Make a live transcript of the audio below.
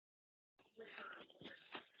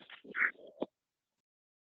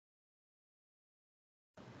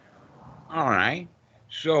All right.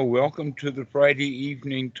 So, welcome to the Friday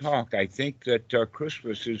evening talk. I think that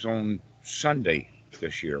Christmas is on Sunday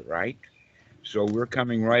this year, right? So, we're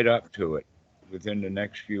coming right up to it within the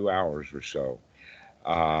next few hours or so.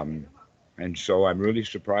 Um, and so, I'm really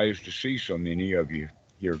surprised to see so many of you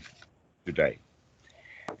here today.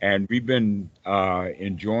 And we've been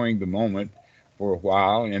enjoying the moment for a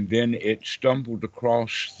while, and then it stumbled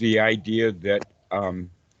across the idea that,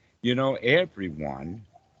 everyone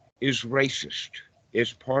is racist.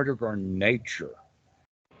 It's part of our nature.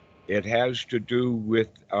 It has to do with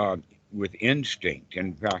instinct.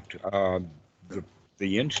 In fact, the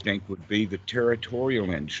the instinct would be the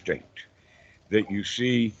territorial instinct that you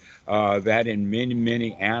see that in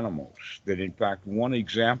many animals. That in fact, one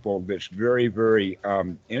example that's very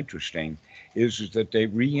interesting is that they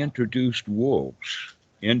reintroduced wolves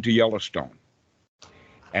into Yellowstone,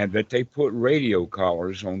 and that they put radio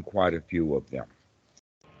collars on quite a few of them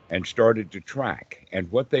and started to track.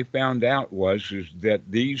 And what they found out was is that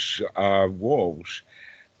these wolves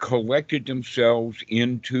collected themselves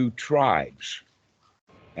into tribes,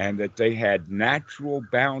 and that they had natural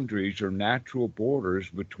boundaries or natural borders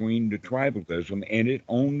between the tribalism, and it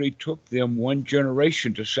only took them one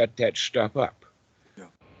generation to set that stuff up. Yeah,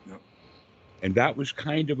 yeah. And that was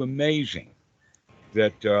kind of amazing.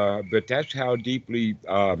 But that's how deeply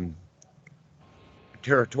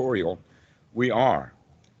territorial we are.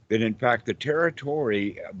 That in fact the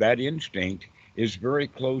territory, that instinct, is very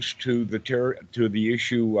close to to the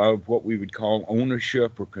issue of what we would call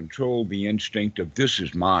ownership or control. The instinct of this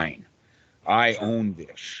is mine. I Sure. own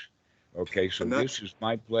this. Okay, so And this is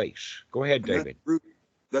my place. Go ahead, and David.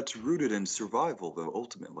 that's rooted in survival, though,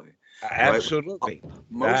 ultimately, right? Uh, Absolutely.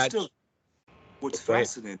 Most of That's what's Go ahead.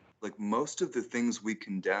 fascinating, like most of the things we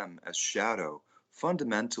condemn as shadow,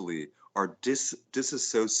 fundamentally are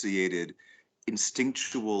disassociated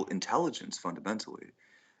instinctual intelligence, fundamentally.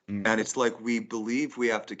 And Hmm. it's like we believe we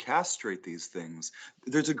have to castrate these things.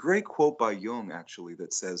 There's a great quote by Jung, actually,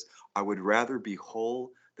 that says, I would rather be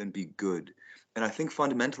whole than be good. And I think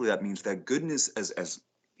fundamentally that means that goodness, as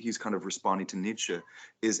he's kind of responding to Nietzsche,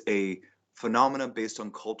 is a phenomena based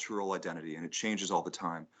on cultural identity, and it changes all the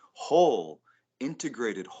time. Whole,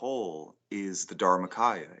 integrated whole, is the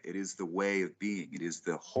Dharmakaya. It is the way of being. It is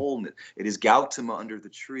the wholeness. It is Gautama under the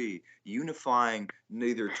tree, unifying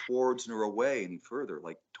neither towards nor away any further,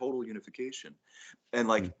 like total unification. And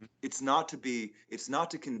like Hmm. it's not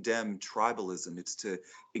to condemn tribalism, it's to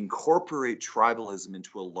incorporate tribalism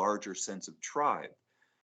into a larger sense of tribe,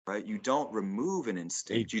 right? You don't remove an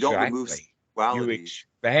instinct, you don't remove Exactly. You sexuality.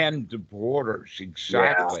 expand the borders. Yeah,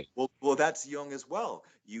 Exactly. Well, that's Jung as well.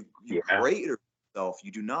 You yeah. greater yourself.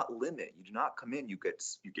 You do not limit. You do not come in. You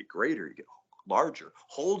get greater. You get larger.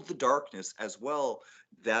 Hold the darkness as well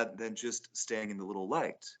that than just staying in the little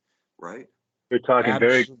light, right? You're talking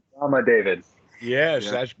very good Absolutely. drama, David. Yes,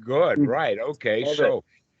 Yeah. that's good. Right. Okay. Love it. So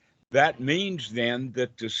that means then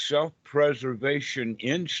that the self preservation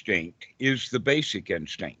instinct is the basic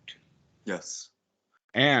instinct, Yes.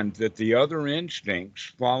 and that the other instincts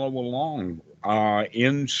follow along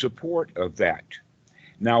in support of that.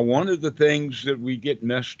 Now, one of the things that we get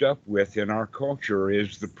messed up with in our culture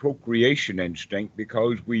is the procreation instinct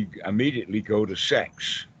because we immediately go to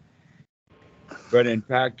sex. But in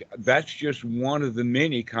fact, that's just one of the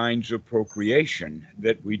many kinds of procreation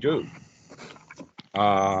that we do.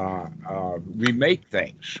 We make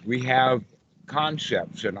things, we have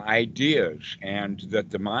concepts and ideas, and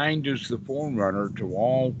that the mind is the forerunner to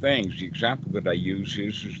all things. The example that I use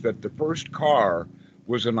is that the first car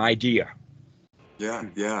was an idea. Yeah.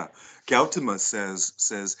 Yeah. Gautama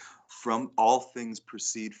says from all things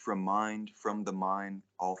proceed from mind, from the mind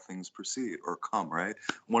all things proceed or come, right?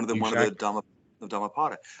 One of the Exactly.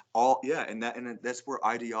 Dhammapada. All yeah, and that's where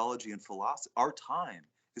ideology and philosophy. Our time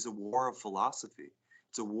is a war of philosophy.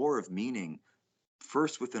 It's a war of meaning,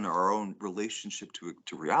 first within our own relationship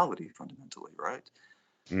to reality, fundamentally, right?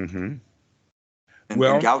 Hmm. And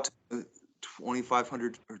Well, Gautama,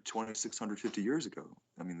 2,500 or 2,650 years ago.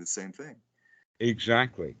 I mean, the same thing.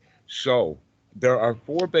 exactly. So there are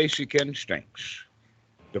four basic instincts.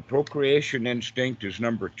 The procreation instinct is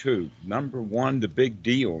number two. Number one, the big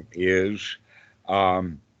deal is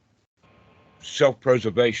um, self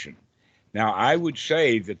preservation. Now, I would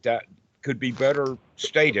say that that could be better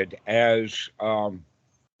stated as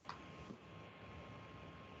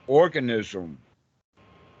organism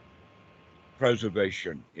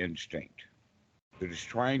preservation instinct that is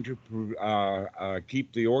trying to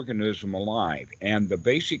keep the organism alive. And the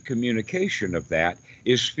basic communication of that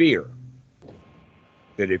is fear.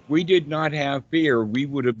 That if we did not have fear, we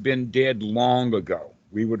would have been dead long ago.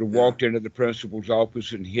 We would have walked into the principal's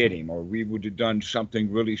office and hit him, or we would have done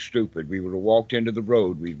something really stupid. We would have walked into the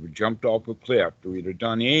road. We would have jumped off a cliff. We'd have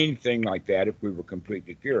done anything like that if we were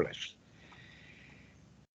completely fearless.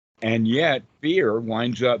 And yet, fear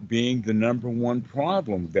winds up being the number one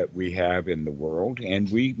problem that we have in the world, and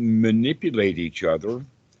we manipulate each other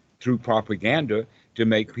through propaganda to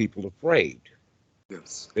make people afraid.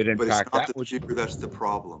 Yes. But in But it's fact, not that the was. fear that's the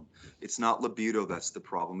problem. It's not libido that's the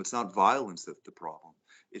problem. It's not violence that's the problem.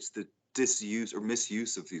 It's the disuse or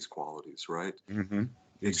misuse of these qualities, right? Mhm,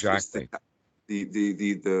 It's exactly.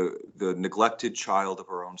 the neglected child of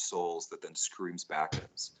our own souls that then screams back at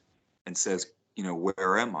us and says, you know,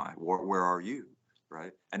 where am I? Where are you?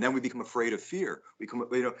 Right? And then we become afraid of fear. We come,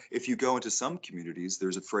 you know, if you go into some communities,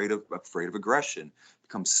 there's afraid of aggression.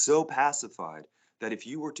 Become so pacified that if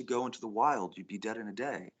you were to go into the wild, you'd be dead in a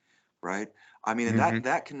day. Right? I mean, and Mhm.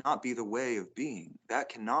 that cannot be the way of being. That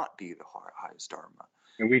cannot be the highest dharma.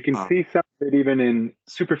 And we can Um, see some of it even in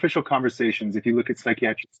superficial conversations. If you look at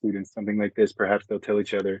psychiatric students, something like this, perhaps they'll tell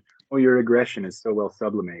each other, "Oh, your aggression is so well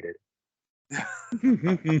sublimated."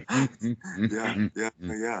 yeah, yeah,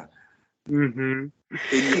 yeah. Mm-hmm.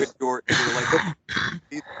 In your like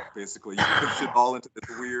basically you push it all into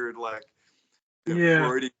this weird like Yeah.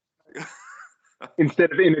 Freudian.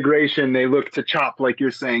 Instead of integration, they look to chop, like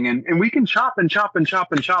you're saying, and we can chop and chop and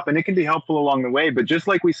chop and chop, and it can be helpful along the way. But just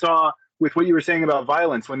like we saw with what you were saying about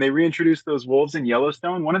violence, when they reintroduced those wolves in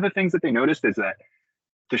Yellowstone, one of the things that they noticed is that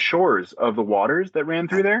the shores of the waters that ran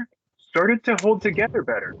through there started to hold together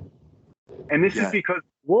better. And this is Yeah, because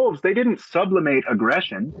wolves, they didn't sublimate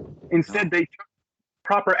aggression. Instead, no, they took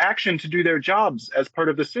proper action to do their jobs as part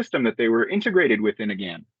of the system that they were integrated within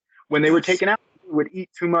again. When they were yes, taken out, they would eat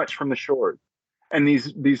too much from the shores. And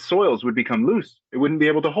these soils would become loose. It wouldn't be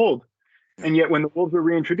able to hold. yeah. And yet when the wolves were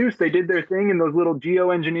reintroduced, they did their thing, and those little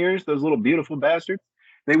geoengineers, those little beautiful bastards,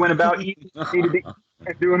 they went about eating what they needed to eat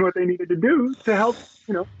and doing what they needed to do to help,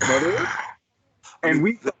 Mother Earth. I And mean,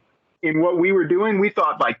 we thought in what we were doing, we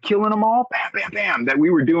thought by killing them all, bam, bam, bam, that we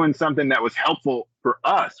were doing something that was helpful for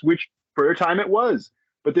us, which for a time it was.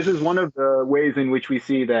 But this is one of the ways in which we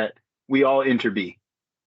see that we all interbe.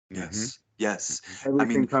 Mhm, yes, yes. I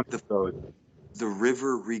Everything mean, comes and goes. the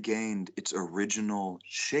river regained its original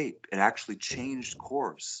shape. It actually changed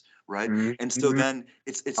course, right? And so Mm-hmm. then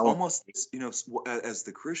it's almost, you know, as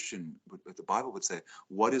the Christian, what the Bible would say,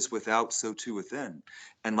 what is without, so too within.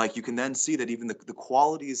 And like you can then see that even the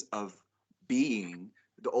qualities of being,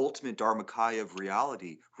 the ultimate dharmakaya of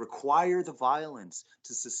reality, require the violence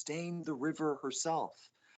to sustain the river herself.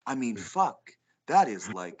 I mean, fuck, that is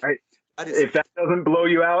like, Right? that is If that doesn't blow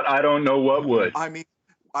you out, I don't know what would. I mean,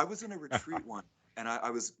 I was in a retreat one and I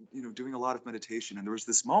was, you know, doing a lot of meditation. And there was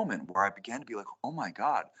this moment where I began to be like, oh my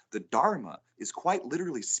God, the Dharma is quite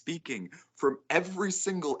literally speaking from every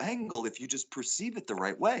single angle if you just perceive it the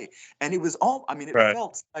right way. And it was all, I mean, it Right.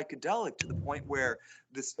 felt psychedelic to the point where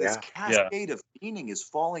this Yeah. Yeah. cascade of meaning is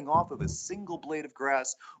falling off of a single blade of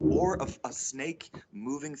grass or a snake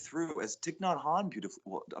moving through, as Thich Nhat Hanh beautifully,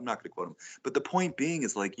 well, I'm not going to quote him, but the point being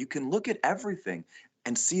is like, you can look at everything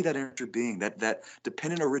and see that interbeing, that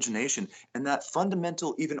dependent origination, and that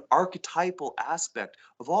fundamental, even archetypal aspect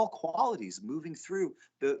of all qualities moving through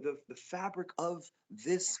the fabric of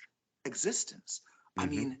this existence. I mhm,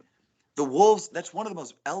 mean, the wolves, that's one of the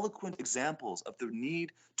most eloquent examples of the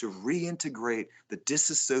need to reintegrate the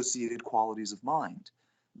disassociated qualities of mind.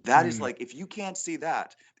 That is mm, like, if you can't see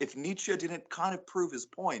that, if Nietzsche didn't kind of prove his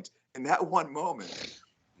point in that one moment,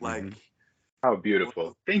 like, mhm. How what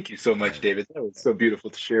beautiful. Thank you so much, Yeah, David. That was so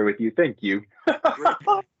beautiful to share with you. Thank you. great.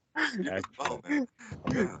 You as well, excellent. man.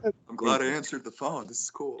 Yeah. I'm Thank glad I you. answered the phone. This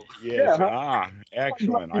is cool. Yes, Yeah. I'm glad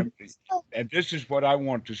excellent. you did. And this is what I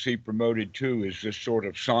want to see promoted too, is this sort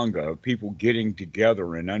of sangha of people getting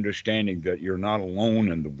together and understanding that you're not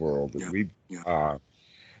alone in the world, that Yeah. we, Yeah. uh,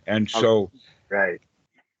 and Oh, so right.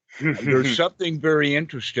 there's something very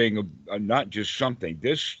interesting, not just something,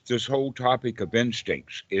 this whole topic of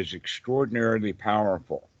instincts is extraordinarily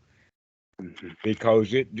powerful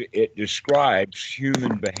because it describes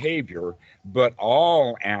human behavior, but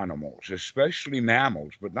all animals, especially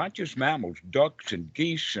mammals, but not just mammals, ducks and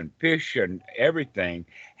geese and fish and everything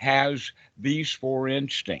has these four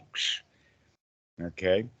instincts.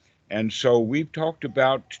 Okay. And so we've talked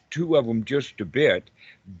about two of them just a bit.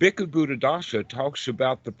 Bhikkhu Buddhadasa talks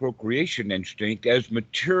about the procreation instinct as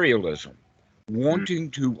materialism, wanting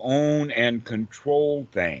to own and control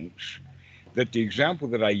things. That the example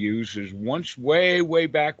that I use is once way, way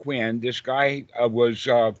back when this guy was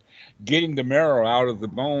getting the marrow out of the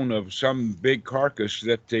bone of some big carcass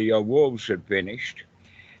that the wolves had finished.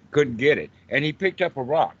 couldn't get it. And he picked up a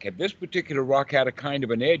rock. And this particular rock had a kind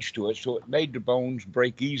of an edge to it, so it made the bones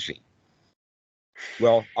break easy.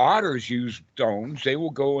 Well, otters use stones. They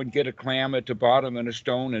will go and get a clam at the bottom and a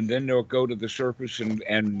stone, and then they'll go to the surface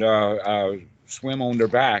and swim on their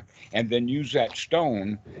back, and then use that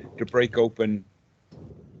stone to break open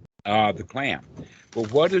the clam.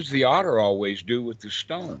 But what does the otter always do with the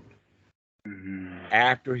stone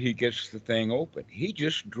after he gets the thing open? He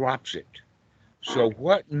just drops it. So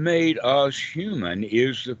what made us human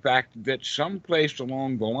is the fact that someplace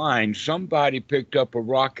along the line, somebody picked up a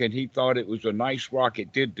rock and he thought it was a nice rock.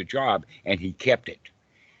 It did the job, and he kept it.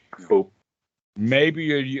 Cool.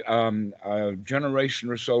 Maybe a generation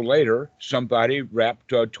or so later, somebody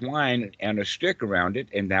wrapped twine and a stick around it,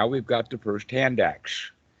 and now we've got the first hand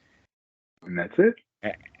axe. And that's it.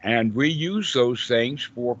 And we use those things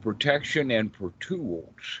for protection and for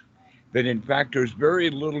tools. That in fact, there's very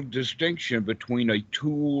little distinction between a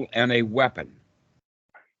tool and a weapon,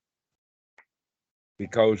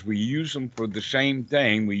 because we use them for the same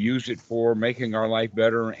thing. We use it for making our life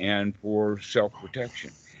better and for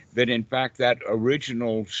self-protection. That in fact, that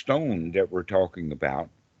original stone that we're talking about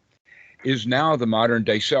is now the modern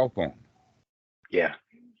day cell phone. Yeah.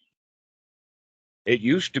 It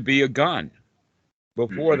used to be a gun.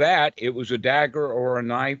 Before that, it was a dagger or a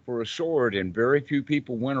knife or a sword, and very few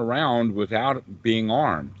people went around without being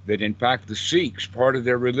armed. That in fact, the Sikhs, part of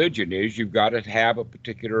their religion is you've got to have a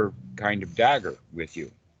particular kind of dagger with you.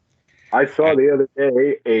 I saw the other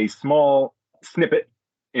day a small snippet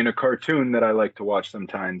in a cartoon that I like to watch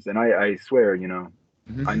sometimes, and I swear,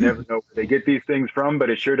 I never know where they get these things from, but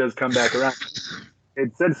it sure does come back around.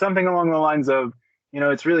 It said something along the lines of,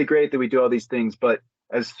 it's really great that we do all these things, but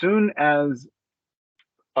as soon as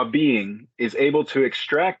a being is able to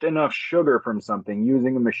extract enough sugar from something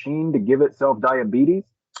using a machine to give itself diabetes,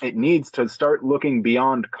 it needs to start looking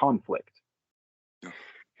beyond conflict.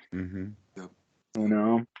 Mm-hmm.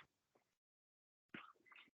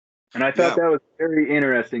 And I thought that was a very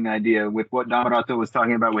interesting idea with what Dhammarato was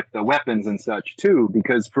talking about with the weapons and such too,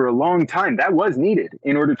 because for a long time that was needed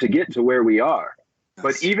in order to get to where we are. Yes.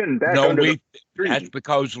 But even back that's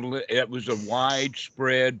because it was a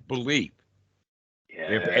widespread belief. Yeah,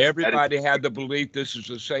 if everybody had the belief this is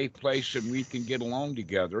a safe place and we can get along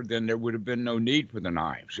together, then there would have been no need for the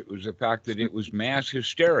knives. It was the fact that it was mass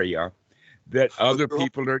hysteria that other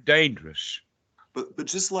people are dangerous. But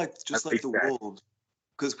just like the wolves,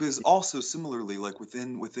 because also similarly, like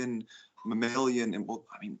within mammalian, and well,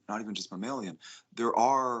 I mean, not even just mammalian, there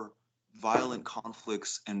are violent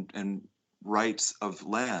conflicts and rights of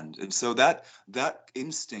land, and so that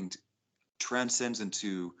instinct transcends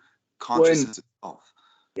into consciousness itself.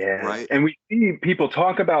 Yeah. Right. And we see people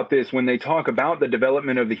talk about this when they talk about the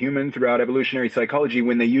development of the human throughout evolutionary psychology,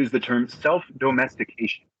 when they use the term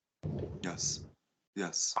self-domestication. Yes. I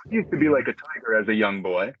used to be like a tiger as a young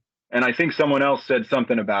boy, and I think someone else said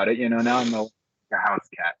something about it. Now I'm a house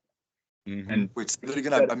cat. Mm-hmm. And wait, say that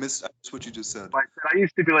again. I missed what you just said. I said I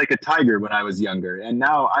used to be like a tiger when I was younger, and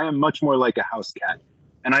now I am much more like a house cat,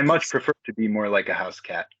 and I much prefer to be more like a house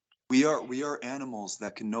cat. We are animals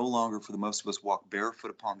that can no longer, for the most of us, walk barefoot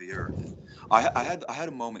upon the earth. I had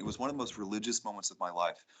a moment. It was one of the most religious moments of my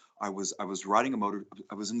life. I was riding a motor.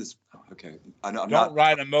 I was in this. Okay, Don't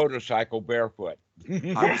ride a motorcycle barefoot.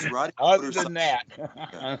 I was riding. Other than that,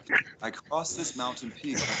 I crossed this mountain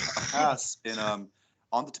peak, a pass in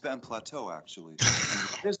on the Tibetan Plateau, actually.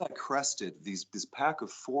 And right as I crested, this pack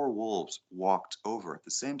of 4 wolves walked over at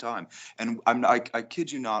the same time. And I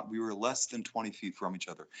kid you not, we were less than 20 feet from each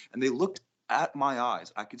other. And they looked at my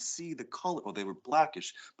eyes. I could see the color. Well, they were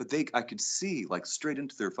blackish, but I could see like straight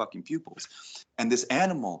into their fucking pupils. And this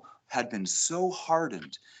animal had been so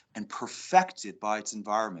hardened and perfected by its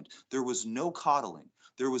environment. There was no coddling.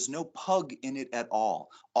 There was no pug in it at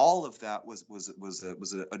all. All of that was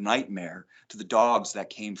a nightmare to the dogs that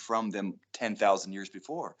came from them 10,000 years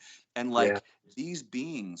before. And these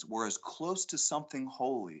beings were as close to something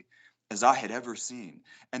holy as I had ever seen.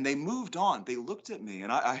 And they moved on. They looked at me,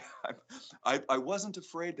 and I wasn't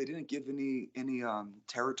afraid. They didn't give any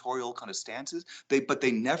territorial kind of stances. But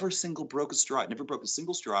they never broke a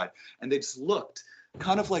single stride. And they just looked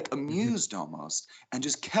kind of like amused almost, and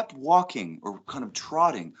just kept walking or kind of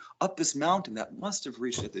trotting up this mountain that must have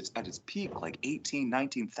reached at its peak like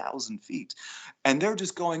 19,000 feet. And they're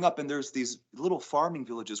just going up, and there's these little farming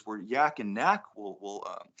villages where yak and knack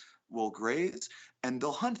will graze, and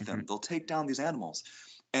they'll hunt them. They'll take down these animals.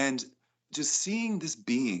 And just seeing this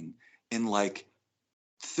being in like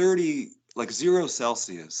 0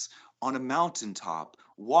 Celsius on a mountaintop,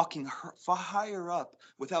 walking higher up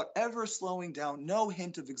without ever slowing down, no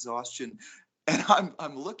hint of exhaustion, And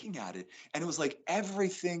I'm looking at it, and it was like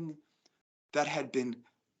everything that had been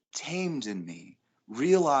tamed in me,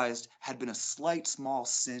 realized had been a slight small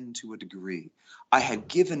sin to a degree. I had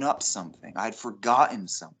given up something. I had forgotten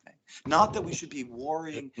something. Not that we should be Your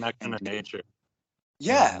warring connection and to nature.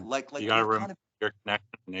 yeah, Mhm. like You gotta we've remember kind of your connection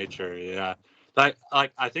to nature. Yeah, like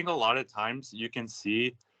I think a lot of times you can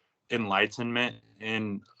see enlightenment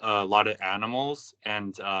in a lot of animals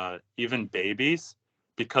and even babies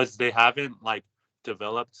because they haven't like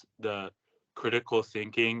developed the critical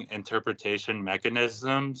thinking interpretation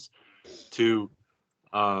mechanisms to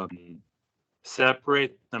um,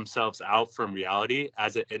 separate themselves out from reality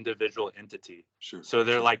as an individual entity. sure, So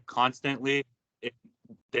they're sure, like constantly, it,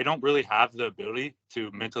 they don't really have the ability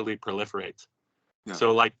to mentally proliferate. yeah,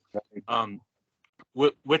 So like, um,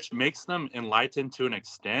 which makes them enlightened to an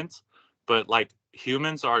extent, but like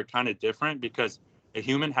humans are kind of different because a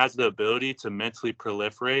human has the ability to mentally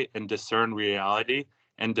proliferate and discern reality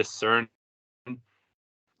and discern the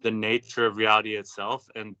nature of reality itself and the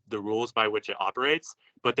rules by which it operates,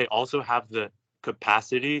 but they also have the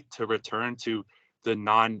capacity to return to the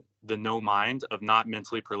no mind of not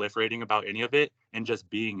mentally proliferating about any of it and just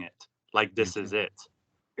being it. Like this Mhm. is it.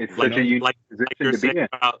 It's You Like such a know, unique like position you're to be saying in.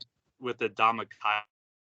 about with the Dhammakaya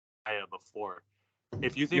before.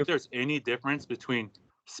 If you you think there's any difference between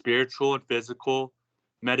spiritual and physical,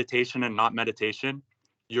 meditation and not meditation,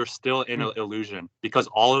 you're still in an illusion because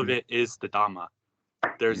all of it is the Dhamma.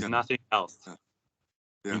 There's yeah, mhm, nothing else. yeah,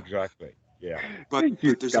 yeah. exactly. Yeah. Thank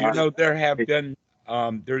you, But there's You Scott. know, there have there's been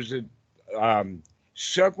there's a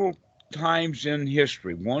several times in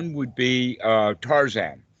history. One would be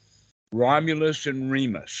Tarzan. Romulus and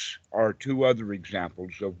Remus are two other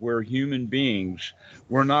examples of where human beings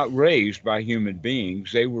were not raised by human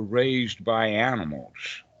beings, they were raised by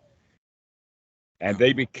animals. And yeah.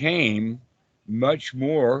 they became much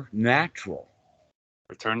more natural.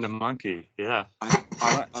 Return to monkey. Yeah. I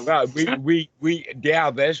Right. Well,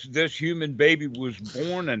 yeah, this human baby was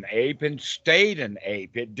born an ape and stayed an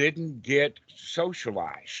ape. It didn't get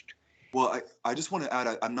socialized. well, I just want to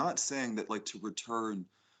add, I'm not saying that like to return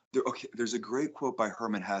there. Okay, there's a great quote by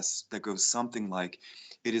Herman Hesse that goes something like,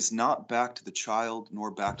 "It is not back to the child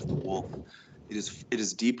nor back to the wolf. It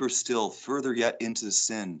is deeper still, further yet into the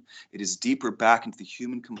sin. It is deeper back into the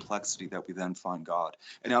human complexity that we then find God."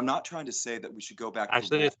 And I'm not trying to say that we should go back to the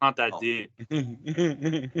Actually, wolf. it's not that Oh, deep.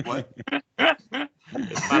 what?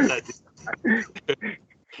 It's not that deep.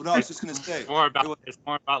 Well, no, I was just gonna say. It's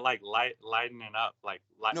more about like lightening up.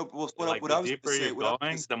 No, but Like what the I was gonna deeper say, you're what I was gonna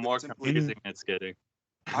going, say the was more simply, confusing it's getting.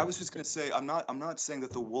 I was just gonna say, I'm not saying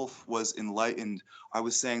that the wolf was enlightened. I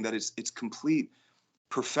was saying that its complete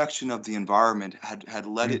perfection of the environment had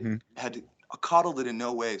let it Mhm. had coddled it in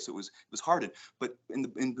no way, so it was hardened. But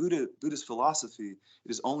in Buddhist philosophy,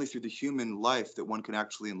 it is only through the human life that one can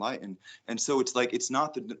actually enlighten. And so it's like it's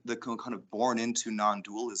not the kind of born into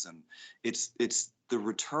non-dualism. It's the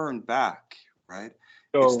return back, right?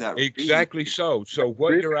 It's So, that Exactly so. So what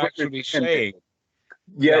really you're what you're actually saying, saying,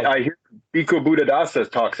 yet yeah. I hear Bhikkhu Buddhadasa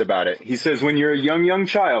talks about it. He says, when you're a young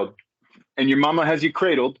child and your mama has you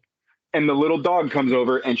cradled and the little dog comes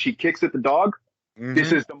over and she kicks at the dog,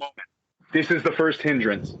 this Hmm. is the moment. This is the first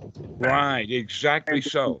hindrance. Right, exactly And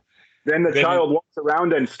so. then the Then it, child walks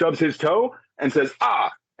around and stubs his toe and says,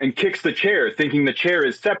 ah, and kicks the chair, thinking the chair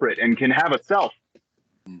is separate and can have a self,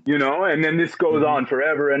 you know? And then this goes mhm. on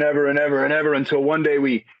forever and ever and ever and ever until one day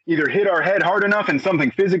we either hit our head hard enough and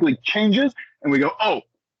something physically changes and we go, oh,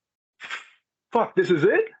 fuck, this is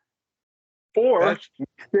it? Or That's we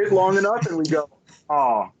sit long enough and we go,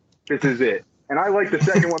 oh, this is it. And I like the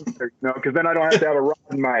second one better, you know, because then I don't have to have a rod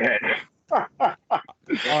in my head.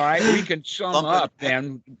 all right. We can sum lump in up your head.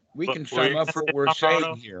 then. We What can were you sum up gonna what say, we're saying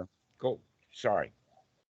Colorado? here. Go. Sorry.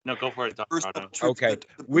 No, go for it, First Colorado. truth Okay. of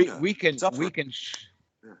the We Buddha. we can we Suffering. can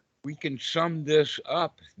Yeah. we can sum this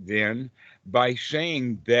up then by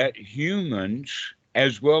saying that humans,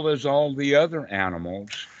 as well as all the other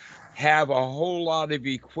animals, have a whole lot of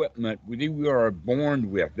equipment we are born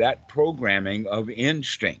with, that programming of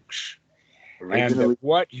instincts. And that Originally,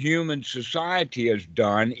 what human society has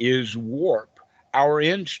done is warp our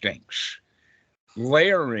instincts,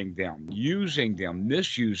 layering them, using them,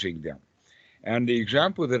 misusing them. And the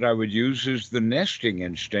example that I would use is the nesting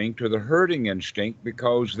instinct or the herding instinct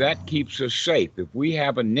because that keeps us safe. If we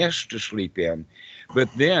have a nest to sleep in, but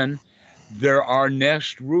then there are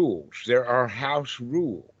nest rules, there are house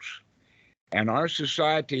rules. And our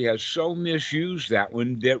society has so misused that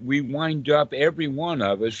one that we wind up, every one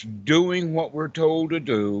of us, doing what we're told to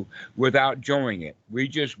do without enjoying it. We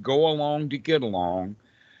just go along to get along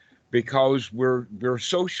because we're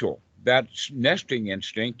social. that nesting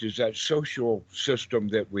instinct is that social system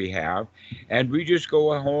that we have, and we just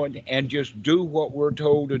go ahead and just do what we're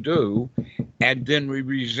told to do, and then we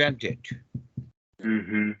resent it.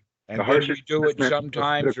 Mm-hmm. And The then harshest we do it punishment is to put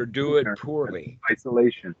sometimes or do it poorly.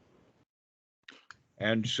 isolation.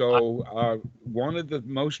 And so, one of the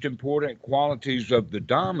most important qualities of the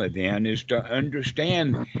Dhamma then is to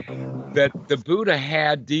understand that the Buddha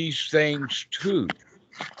had these things too.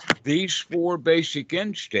 These four basic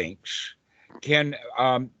instincts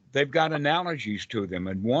they've got analogies to them,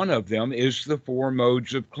 and one of them is the four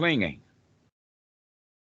modes of clinging.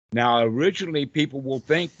 Now, originally, people will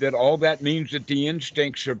think that all that means that the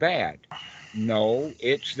instincts are bad. No,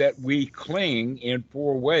 it's that we cling in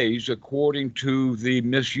four ways according to the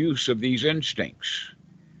misuse of these instincts.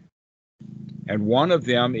 And one of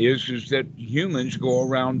them is that humans go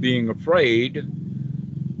around being afraid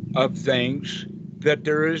of things that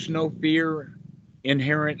there is no fear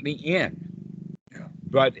inherently in.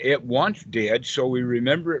 But it once did, so we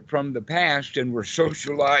remember it from the past and we're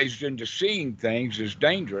socialized into seeing things as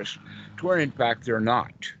dangerous, to where in fact they're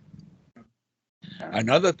not.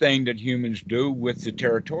 Another thing that humans do with the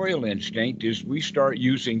territorial instinct is we start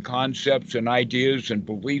using concepts and ideas and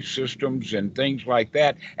belief systems and things like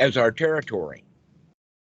that as our territory.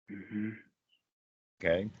 Mm-hmm.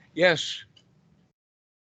 Okay. Yes,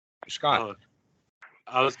 Scott.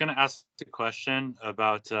 I was going to ask a question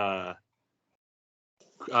about the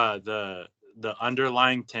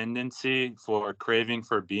underlying tendency for craving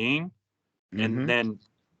for being, and then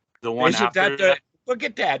the one Isn't after that look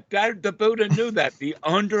at that. The Buddha knew that the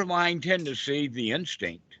underlying tendency, the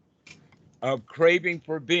instinct of craving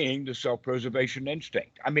for being, the self-preservation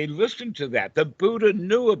instinct. I mean, listen to that. The Buddha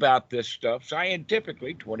knew about this stuff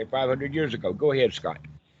scientifically 2,500 years ago. Go ahead, Scott.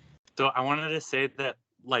 So I wanted to say that,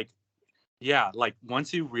 like, yeah, like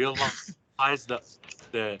once you realize the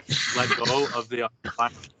let go of the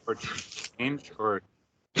or change or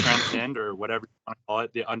transcend or whatever you want to call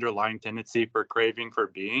it, the underlying tendency for craving for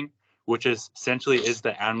being, which is essentially is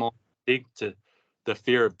the animal instinct to the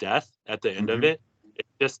fear of death at the end of it. It's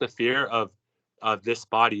just the fear of this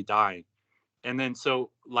body dying. And then so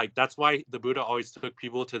like that's why the Buddha always took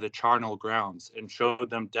people to the charnel grounds and showed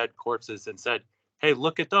them dead corpses and said, hey,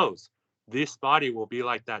 look at those. This body will be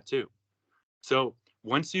like that too. So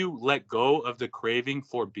once you let go of the craving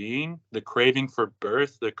for being, the craving for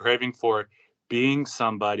birth, the craving for being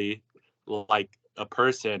somebody, like a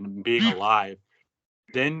person, being alive,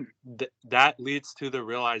 then that leads to the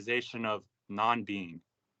realization of non-being,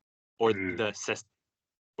 or the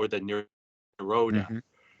or the nirodha.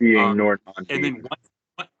 Being nor And non-being.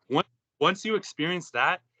 then once you experience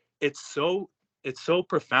that, it's so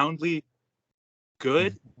profoundly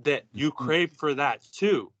good that you crave for that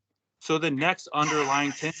too. So the next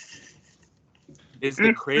underlying tendency is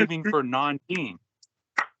the craving for non-being,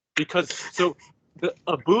 because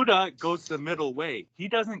a Buddha goes the middle way. He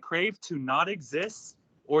doesn't crave to not exist,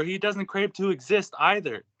 or he doesn't crave to exist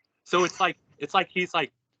either. So it's like he's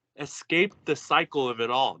like escaped the cycle of it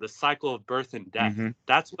all, the cycle of birth and death.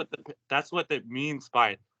 That's what that means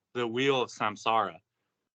by the wheel of samsara.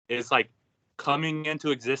 It's like coming into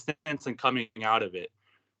existence and coming out of it.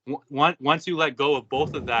 Once you let go of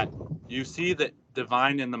both of that, you see the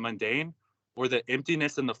divine in the mundane, or the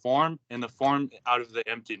emptiness in the form, and the form out of the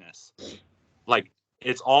emptiness. Like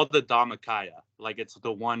it's all the Dhammakaya. Like it's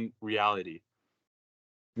the one reality.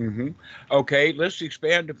 Okay, let's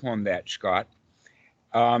expand upon that, Scott.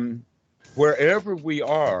 Wherever we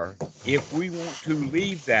are, if we want to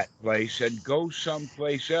leave that place and go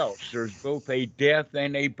someplace else, there's both a death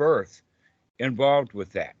and a birth involved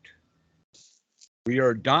with that. We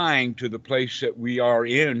are dying to the place that we are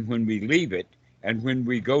in when we leave it, and when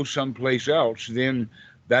we go someplace else, then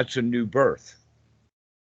that's a new birth.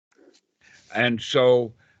 And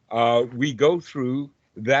so we go through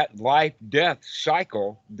that life-death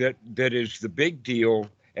cycle that is the big deal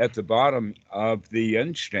at the bottom of the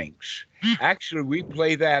instincts. Actually, we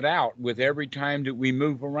play that out with every time that we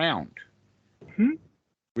move around.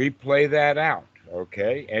 We play that out,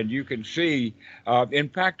 okay? And you can see, in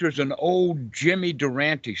fact, there's an old Jimmy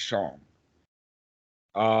Durante song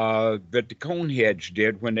that the Coneheads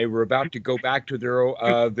did when they were about to go back to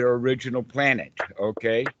their original planet,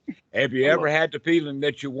 okay? Have you ever had the feeling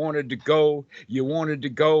that you wanted to go,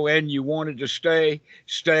 and you wanted to stay,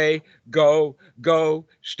 go,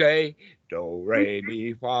 stay? Do, re,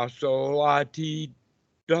 mi, fa, sol, la, ti,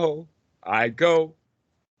 do. I go,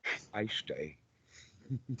 I stay.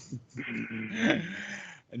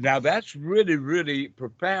 Now that's really, really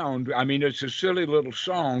profound. I mean, it's a silly little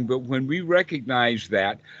song, but when we recognize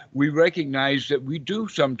that, we recognize that we do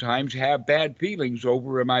sometimes have bad feelings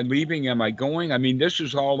over, am I leaving? Am I going? I mean, this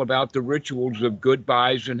is all about the rituals of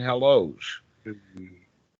goodbyes and hellos.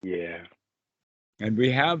 Yeah. And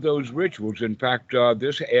we have those rituals. In fact,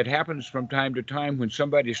 this it happens from time to time when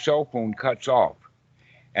somebody's cell phone cuts off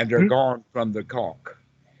and they're gone from the talk.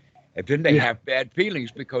 And then they Yeah. have bad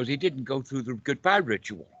feelings because he didn't go through the goodbye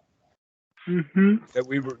ritual. Hmm. That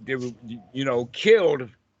they were, killed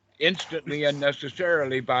instantly and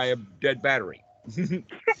necessarily by a dead battery.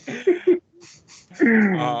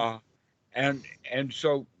 uh, and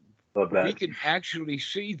so Love we that. can actually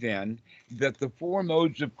see then that the four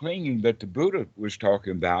modes of clinging that the Buddha was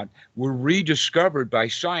talking about were rediscovered by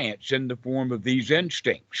science in the form of these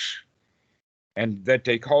instincts, and that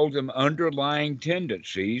they called them underlying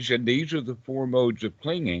tendencies. And these are the four modes of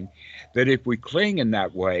clinging, that if we cling in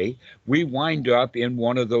that way, we wind up in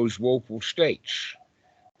one of those woeful states,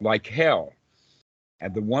 like hell.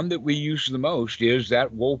 And the one that we use the most is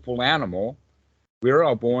that woeful animal. We're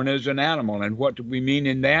all born as an animal. And what do we mean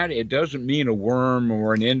in that? It doesn't mean a worm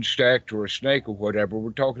or an insect or a snake or whatever.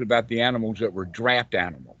 We're talking about the animals that were draft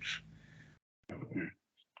animals,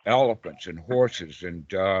 elephants and horses and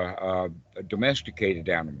domesticated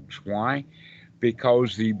animals. Why?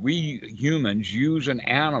 Because we humans use an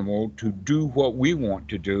animal to do what we want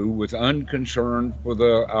to do with unconcern for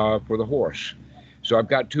the horse. So I've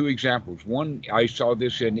got two examples. One, I saw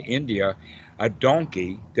this in India, a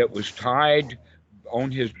donkey that was tied on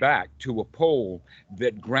his back to a pole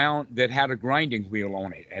that had a grinding wheel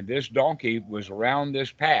on it, and this donkey was around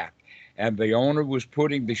this path, and the owner was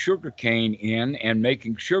putting the sugar cane in and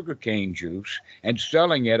making sugar cane juice and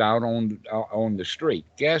selling it out on the street.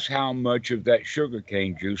 Guess how much of that sugar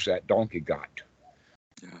cane juice that donkey got?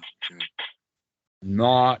 Yeah, yeah.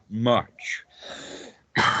 Not much.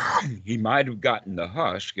 He might have gotten the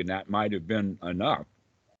husk, and that might have been enough.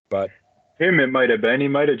 But Him, it might have been. He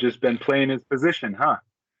might have just been playing his position, huh?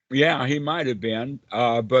 yeah, he might have been.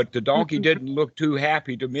 But the donkey didn't look too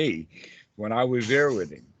happy to me when I was there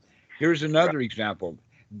with him. Here's another example,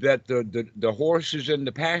 that the horse is in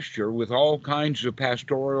the pasture with all kinds of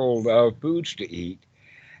pastoral foods to eat,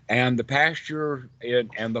 and the pasture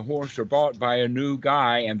and the horse are bought by a new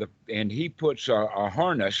guy, and he puts a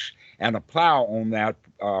harness and a plow on that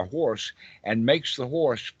horse and makes the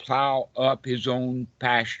horse plow up his own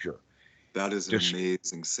pasture. That is an Just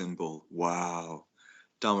amazing symbol. Wow.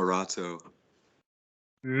 Damarato.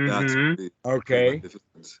 That's Hmm. pretty okay.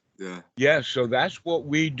 magnificent. Yeah. Yes, so that's what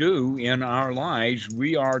we do in our lives.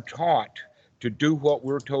 We are taught to do what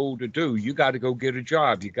we're told to do. You got to go get a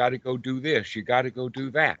job. You got to go do this. You got to go do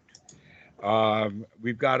that.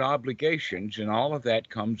 We've got obligations, and all of that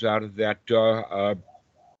comes out of that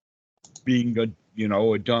being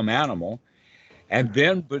a dumb animal. And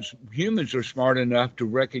then, but humans are smart enough to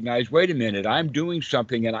recognize, wait a minute, I'm doing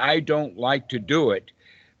something and I don't like to do it.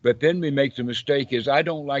 But then we make the mistake is I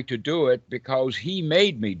don't like to do it because he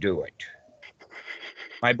made me do it.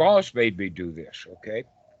 My boss made me do this. Okay.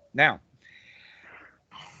 Now,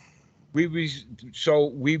 we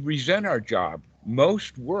we resent our job.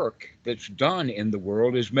 Most work that's done in the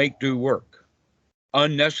world is make do work,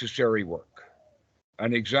 unnecessary work.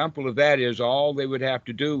 An example of that is all they would have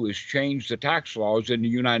to do is change the tax laws in the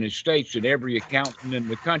United States, and every accountant in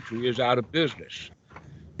the country is out of business.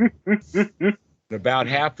 About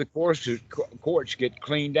half the courts get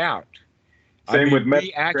cleaned out. I Same with mean, med.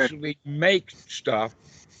 we actually make stuff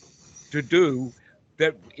to do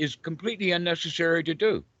that is completely unnecessary to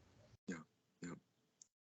do. Yeah. Yeah.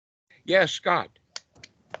 Yes, Scott.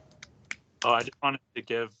 Oh, I just wanted to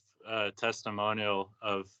give a testimonial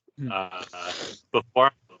of Hmm.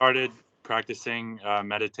 before I started practicing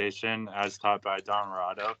meditation as taught by Don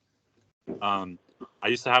Morado. I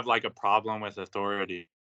used to have like a problem with authority.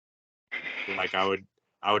 Like I would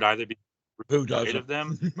either be Who afraid doesn't? of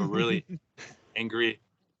them or really angry,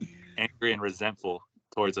 angry and resentful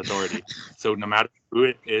towards authority. So no matter who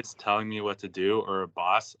it is telling me what to do or a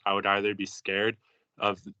boss, I would either be scared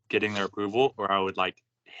of getting their approval or I would like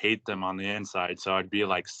hate them on the inside. So I'd be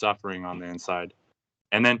like suffering on the inside.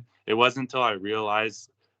 And then it wasn't until I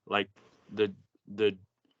realized like the the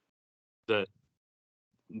the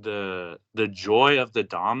the joy of the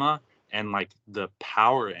Dhamma and like the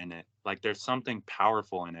power in it. Like there's something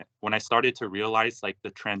powerful in it. When I started to realize like the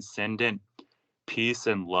transcendent peace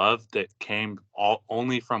and love that came all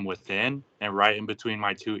only from within and right in between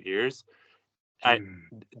my two ears, I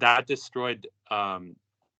that destroyed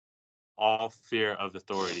all fear of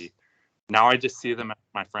authority. Now I just see them as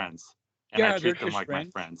my friends and I Yeah, they're treat them just like my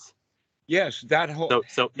friends. friends. Yes, that whole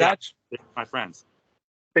So yeah, that's my friends.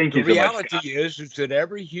 Thank the you so much, reality Scott. is that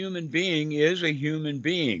every human being is a human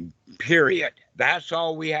being, period. That's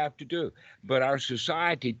all we have to do. But our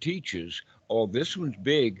society teaches, oh, this one's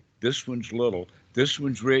big, this one's little, this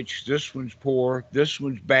one's rich, this one's poor, this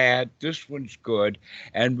one's bad, this one's good.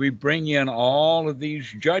 And we bring in all of these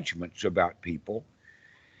judgments about people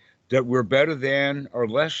that we're better than or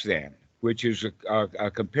less than, which is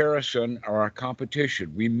a comparison or a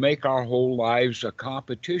competition. We make our whole lives a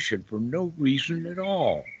competition for no reason at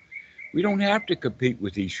all. We don't have to compete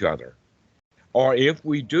with each other. Or if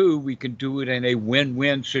we do, we can do it in a win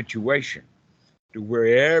win situation to where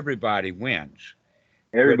everybody wins.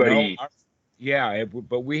 But no, Everybody, yeah,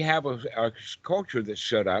 but we have a culture that's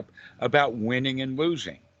set up about winning and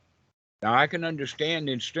losing. Now, I can understand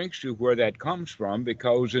instinctually where that comes from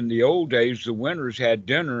because in the old days, the winners had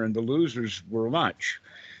dinner and the losers were lunch.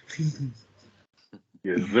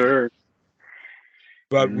 yes, sir.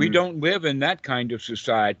 But we Mm. don't live in that kind of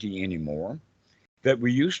society anymore. That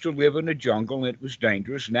we used to live in a jungle and it was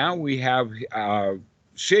dangerous. Now we have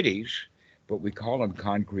cities, but we call them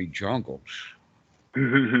concrete jungles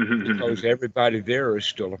because everybody there is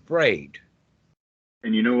still afraid.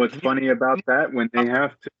 And you know what's funny about that? When they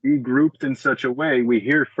have to be grouped in such a way, we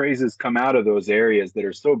hear phrases come out of those areas that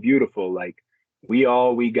are so beautiful, like "we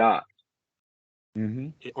all we got." Mm-hmm.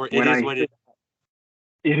 Or it When is I what it.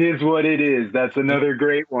 it is what it is. That's another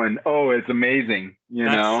great one. Oh, it's amazing. You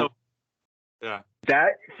That's know, so. Yeah.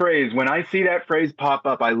 that phrase, when I see that phrase pop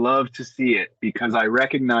up, I love to see it because I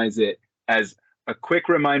recognize it as a quick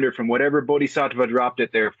reminder from whatever bodhisattva dropped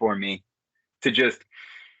it there for me to just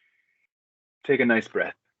take a nice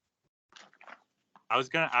breath. I was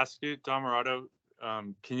gonna ask you, Damarado,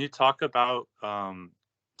 can you talk about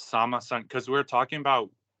Sama San? Because we're talking about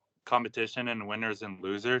competition and winners and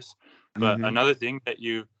losers. But Mm-hmm. another thing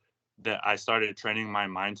that I started training my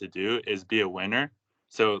mind to do is be a winner.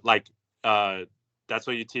 So like uh, that's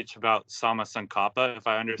what you teach about Sama Sankappa, if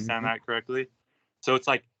I understand Mm-hmm. that correctly. So it's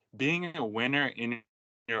like being a winner in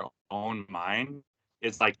your own mind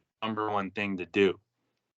is like number one thing to do,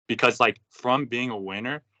 because like from being a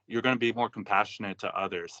winner you're going to be more compassionate to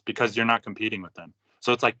others because you're not competing with them.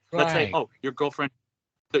 So it's like, let's say, Right. oh, your girlfriend,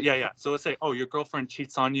 so yeah, so let's say, oh, your girlfriend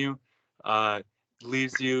cheats on you, uh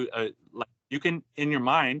leaves you, like you can in your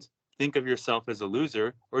mind think of yourself as a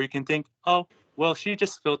loser, or you can think, oh, well, she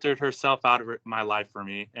just filtered herself out of my life for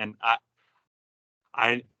me, and I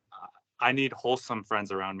I need wholesome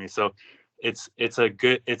friends around me. So it's a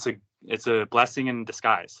good it's a blessing in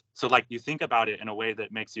disguise. So like you think about it in a way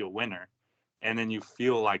that makes you a winner, and then you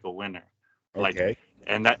feel like a winner. Like, Okay.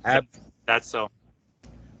 and Ab- that's so.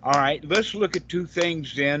 All right. Let's look at two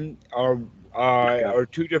things then, Yeah. or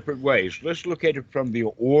two different ways. Let's look at it from the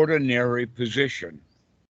ordinary position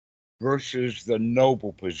versus the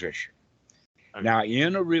noble position. Okay. Now,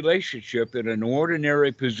 in a relationship, in an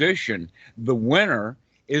ordinary position, the winner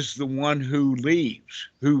is the one who leaves,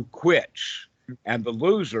 who quits, and the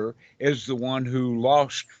loser is the one who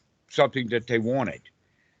lost something that they wanted.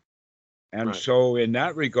 And Right. so, in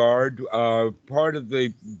that regard, part of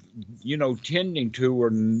the, tending to or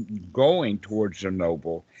going towards the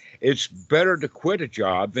noble, it's better to quit a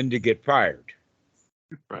job than to get fired.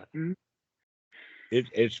 Right.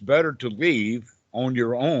 It's better to leave on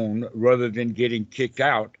your own rather than getting kicked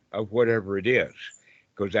out of whatever it is,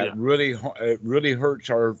 because that Yeah. really hurts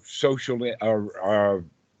our social our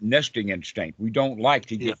nesting instinct. We don't like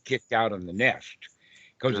to Yeah. get kicked out of the nest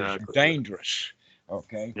because it's Exactly. dangerous.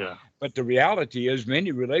 Okay, Yeah. but the reality is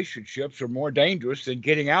many relationships are more dangerous than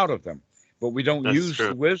getting out of them, but we don't That's use true.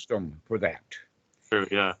 the wisdom for that. True.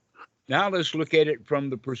 Yeah. Now let's look at it from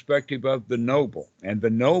the perspective of the noble. And the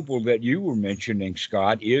noble that you were mentioning,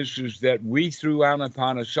 Scott, is that we through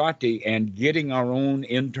Anapanasati and getting our own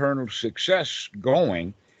internal success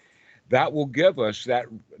going, that will give us that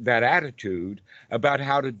attitude about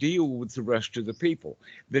how to deal with the rest of the people.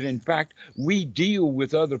 That in fact we deal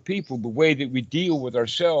with other people the way that we deal with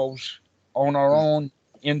ourselves on our own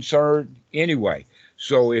insert anyway.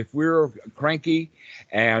 So if we're cranky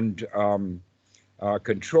and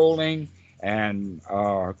controlling and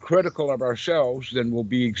critical of ourselves, then we'll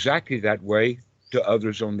be exactly that way to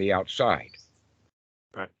others on the outside.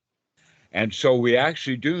 Right. And so we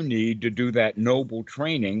actually do need to do that noble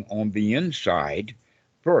training on the inside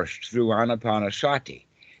first through Anapanasati,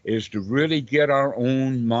 is to really get our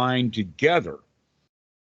own mind together.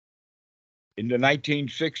 In the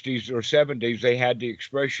 1960s or 70s, they had the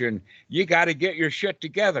expression, you got to get your shit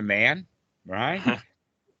together, man. Right?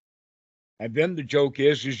 And then the joke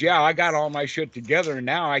is yeah, I got all my shit together and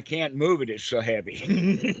now I can't move it. It's so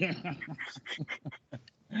heavy.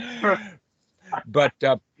 But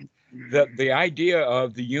the idea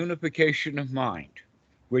of the unification of mind,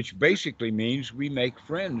 which basically means we make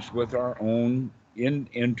friends with our own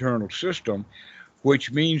internal system,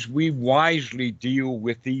 which means we wisely deal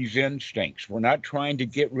with these instincts. We're not trying to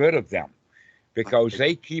get rid of them because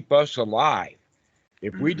they keep us alive.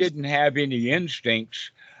 If we didn't have any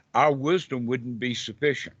instincts, our wisdom wouldn't be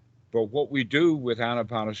sufficient. But what we do with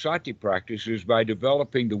Anapanasati practice is by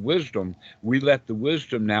developing the wisdom, we let the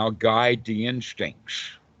wisdom now guide the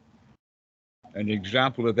instincts. An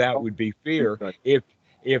example of that would be fear. If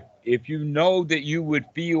you know that you would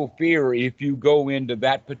feel fear if you go into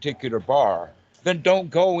that particular bar, then don't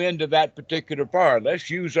go into that particular bar. Let's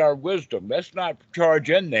use our wisdom. Let's not charge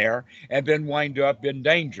in there and then wind up in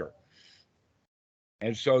danger.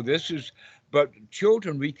 And so but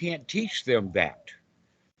children, we can't teach them that,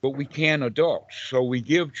 but we can adults. So we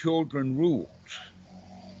give children rules.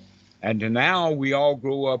 And now we all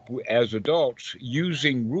grow up as adults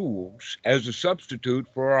using rules as a substitute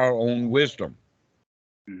for our own wisdom.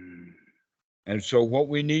 And so what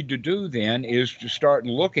we need to do then is to start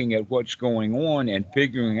looking at what's going on and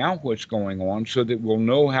figuring out what's going on so that we'll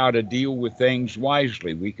know how to deal with things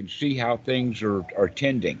wisely. We can see how things are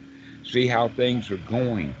tending, see how things are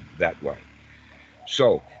going that way.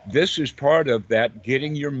 So this is part of that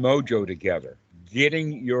getting your mojo together,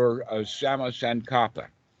 getting your Sama Sankappa.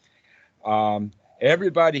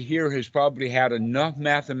 Everybody here has probably had enough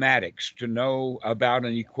mathematics to know about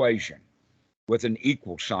an equation with an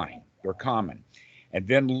equal sign. They're common. And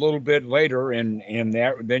then a little bit later in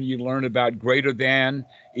that, then you learn about greater than,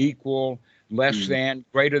 equal, less than,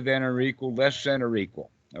 greater than or equal, less than or equal.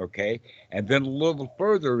 Okay. And then a little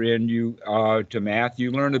further in to math,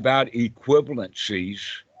 you learn about equivalencies,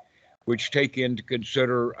 which take into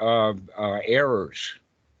consider errors.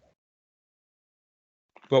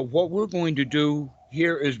 But what we're going to do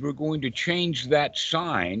here is we're going to change that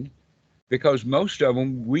sign because most of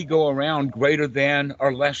them, we go around greater than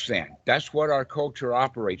or less than. That's what our culture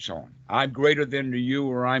operates on. I'm greater than you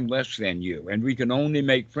or I'm less than you. And we can only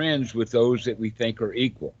make friends with those that we think are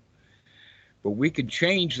equal. But we can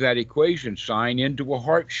change that equation sign into a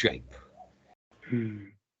heart shape.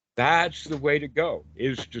 That's the way to go,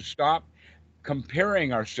 is to stop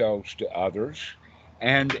comparing ourselves to others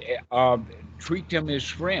and treat them as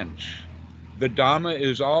friends. The Dhamma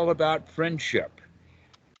is all about friendship.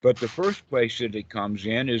 But the first place that it comes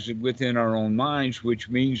in is within our own minds, which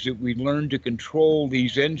means that we learn to control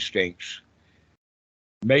these instincts,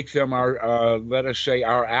 make them our, let us say,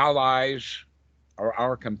 our allies or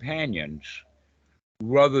our companions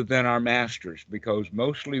rather than our masters, because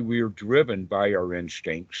mostly we are driven by our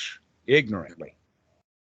instincts ignorantly.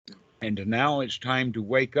 And now it's time to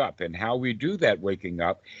wake up. And how we do that waking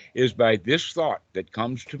up is by this thought that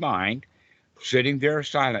comes to mind, sitting there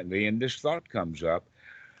silently, and this thought comes up.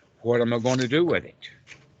 What am I going to do with it?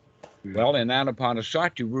 Well, in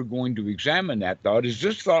Anapanasati, we're going to examine that thought. Is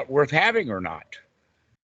this thought worth having or not?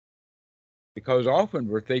 Because often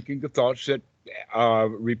we're thinking of thoughts that are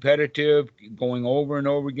repetitive, going over and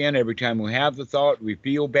over again. Every time we have the thought, we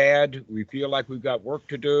feel bad. We feel like we've got work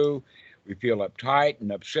to do. We feel uptight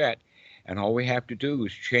and upset. And all we have to do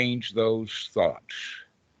is change those thoughts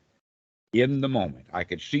in the moment. I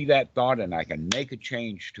can see that thought and I can make a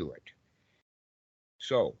change to it.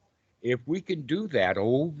 So if we can do that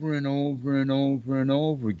over and over and over and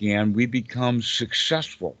over again, we become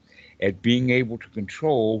successful at being able to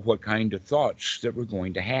control what kind of thoughts that we're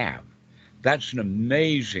going to have. That's an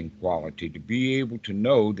amazing quality, to be able to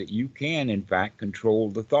know that you can, in fact, control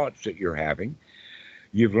the thoughts that you're having.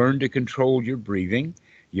 You've learned to control your breathing.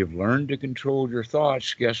 You've learned to control your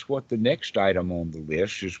thoughts. Guess what? The next item on the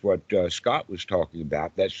list is what Scott was talking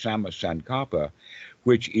about. That's Sama Sankappa,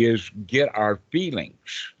 which is get our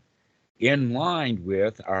feelings in line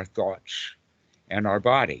with our thoughts and our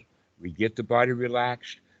body. We get the body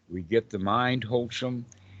relaxed. We get the mind wholesome.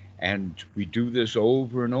 And we do this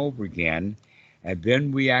over and over again. And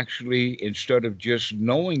then we actually, instead of just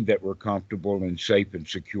knowing that we're comfortable and safe and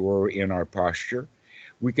secure in our posture,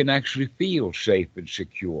 we can actually feel safe and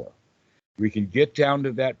secure. We can get down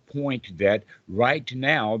to that point that right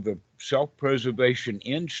now the self-preservation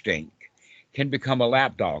instinct can become a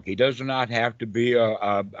lapdog. He does not have to be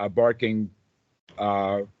a barking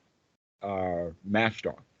match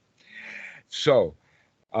dog. So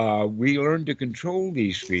we learn to control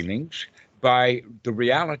these feelings by the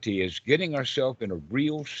reality is getting ourselves in a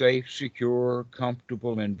real safe, secure,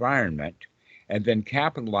 comfortable environment, and then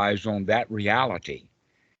capitalize on that reality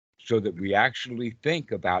so that we actually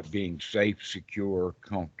think about being safe, secure,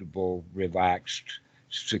 comfortable, relaxed,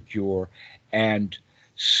 secure, and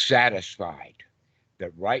satisfied.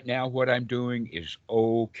 that right now what I'm doing is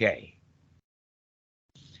okay.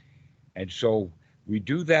 And so we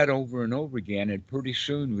do that over and over again, and pretty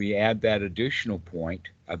soon we add that additional point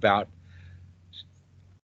about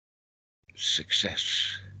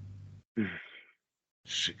success.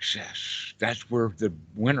 Success. That's where the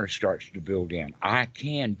winner starts to build in. I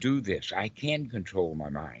can do this. I can control my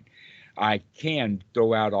mind. I can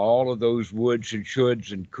throw out all of those woulds and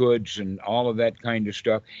shoulds and coulds and all of that kind of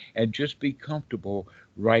stuff and just be comfortable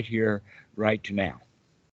right here, right now.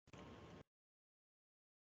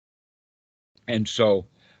 And so,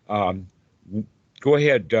 um, go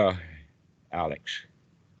ahead, Alex.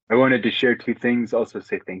 I wanted to share two things. Also,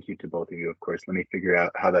 say thank you to both of you. Of course, let me figure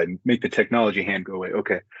out how to make the technology hand go away.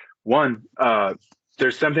 Okay, one,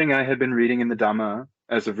 there's something I had been reading in the Dhamma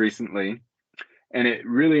as of recently, and it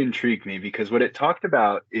really intrigued me because what it talked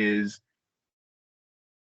about is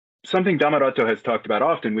something Dhammarato has talked about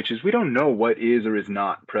often, which is we don't know what is or is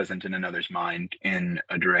not present in another's mind in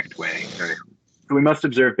a direct way. Right? So we must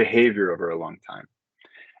observe behavior over a long time.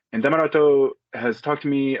 And Dhammarato has talked to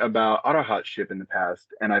me about arahatship in the past,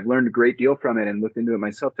 and I've learned a great deal from it and looked into it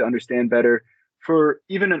myself to understand better. For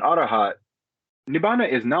even an arahat,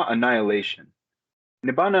 nibbana is not annihilation.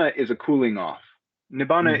 Nibbana is a cooling off.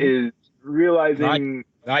 Nibbana Mhm. is realizing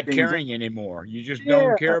Not things. caring anymore. You just don't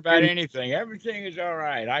Yeah, care about and anything. Everything is all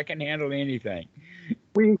right. I can handle anything.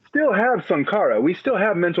 we still have sankhara. We still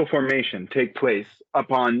have mental formation take place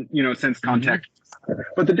upon sense Hmm. contact.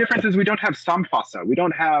 But the difference is we don't have samphasa. We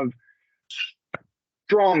don't have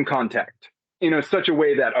strong contact in such a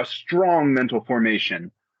way that a strong mental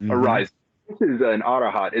formation Hmm. arises. This is an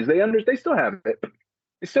arahat. Is they still have it.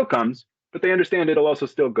 It still comes, but they understand it'll also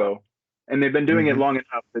still go. And they've been doing it Hmm. long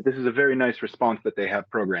enough that this is a very nice response that they have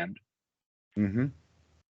programmed. Hmm.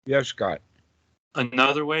 Yes, Scott.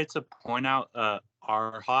 Another way to point out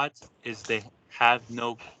arhats is they have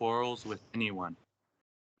no quarrels with anyone.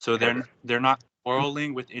 So they're not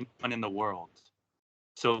quarreling with anyone in the world.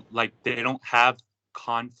 So like they don't have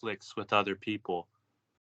conflicts with other people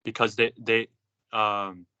because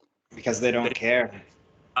um Because they don't they care.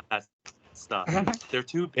 that stuff. They're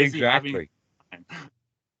too busy having Exactly. time.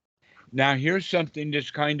 Now, here's something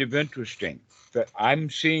that's kind of interesting. That I'm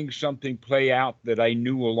seeing something play out that I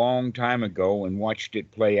knew a long time ago and watched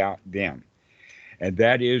it play out then. And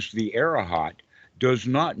that is the Arahat does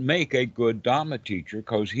not make a good Dhamma teacher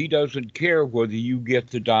because he doesn't care whether you get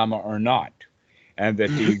the Dhamma or not. And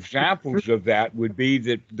that the examples of that would be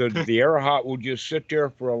that the Arahat will just sit there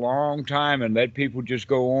for a long time and let people just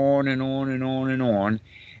go on and on and on and on.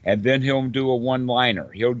 And then he'll do a one liner,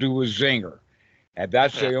 he'll do a zinger. And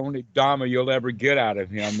that's Yeah. the only Dhamma you'll ever get out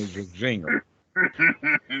of him is a zinger.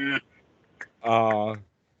 Uh,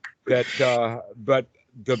 but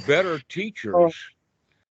the better teachers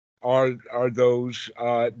are those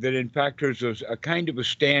that in fact there's a kind of a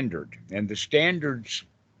standard, and the standards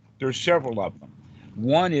there's several of them.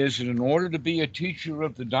 One is that in order to be a teacher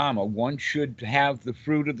of the Dhamma, one should have the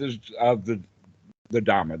fruit of the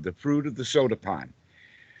Dhamma, the fruit of the Sotapan,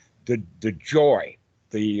 the joy,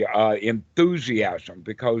 the enthusiasm,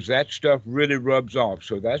 because that stuff really rubs off.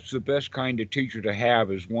 So that's the best kind of teacher to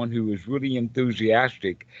have is one who is really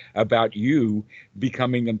enthusiastic about you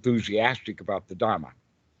becoming enthusiastic about the Dhamma.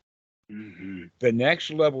 Mm-hmm. The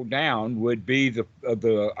next level down would be the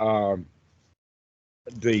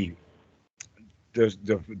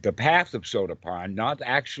the path of Sotapan, not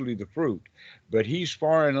actually the fruit, but he's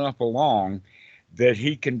far enough along that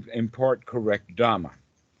he can impart correct Dhamma.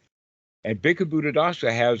 And Bhikkhu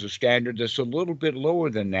Buddhadasa has a standard that's a little bit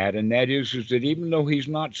lower than that, and that is that even though he's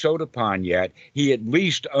not Sotapan yet, he at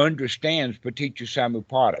least understands Paticca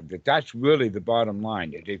Samuppada, that that's really the bottom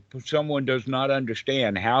line. That if someone does not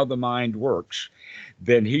understand how the mind works,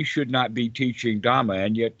 then he should not be teaching Dhamma,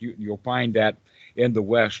 and yet you'll find that in the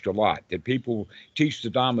West a lot, that people teach the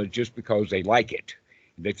Dhamma just because they like it.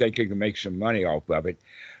 They think they can make some money off of it,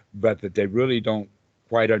 but that they really don't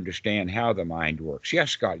quite understand how the mind works.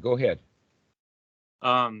 Yes, Scott, go ahead.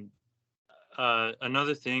 Um,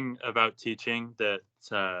 another thing about teaching that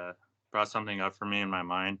brought something up for me in my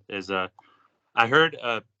mind is I heard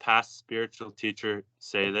a past spiritual teacher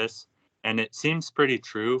say this, and it seems pretty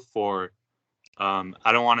true for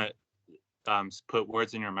I don't want to put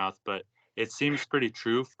words in your mouth, but it seems pretty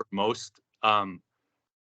true for most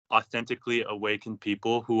authentically awakened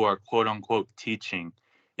people who are quote unquote teaching.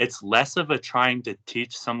 It's less of a trying to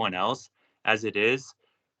teach someone else as it is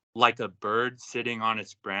like a bird sitting on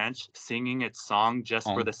its branch singing its song just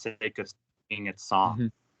for the sake of singing its song. Mm-hmm.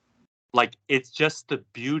 Like it's just the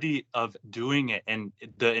beauty of doing it and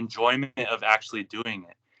the enjoyment of actually doing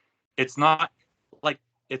it. It's not like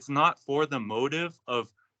it's not for the motive of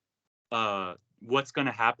what's going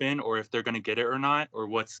to happen, or if they're going to get it or not, or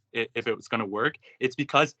if it's going to work. It's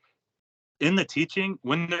because in the teaching,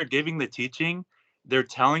 when they're giving the teaching, they're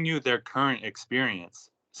telling you their current experience.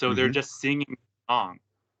 So they're just singing a song.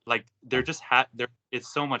 Like they're just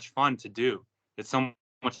it's so much fun to do. It's so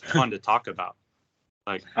much fun to talk about.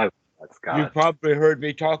 Like you probably heard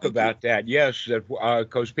me talk Thank about that. Yes, that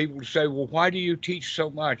because people say, "Well, why do you teach so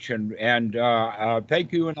much?" and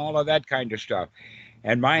thank you and all of that kind of stuff.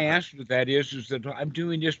 And my answer to that is that I'm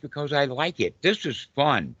doing this because I like it. This is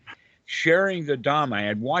fun. Sharing the Dhamma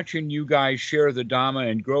and watching you guys share the Dhamma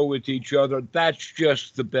and grow with each other, that's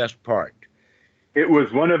just the best part. It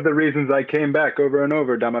was one of the reasons I came back over and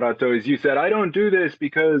over, Dhammarato, is you said, I don't do this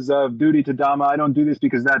because of duty to Dhamma. I don't do this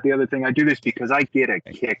because that, the other thing. I do this because I get a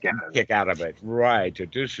kick out of it. Kick out of it, right.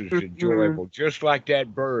 That this is enjoyable. Just like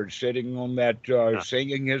that bird sitting on that,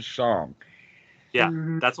 singing his song. Yeah,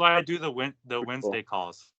 that's why I do the Wednesday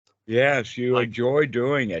calls. Yes, you enjoy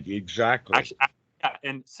doing it. Exactly. Actually, yeah,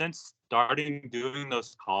 and since starting doing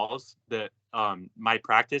those calls, that my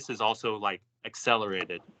practice is also like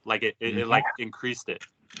accelerated. Like it like increased it,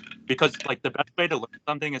 because like the best way to learn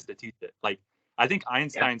something is to teach it. Like I think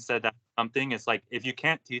Einstein said that something is like, if you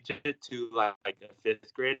can't teach it to like a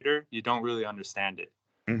fifth grader, you don't really understand it.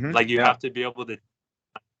 Like you have to be able to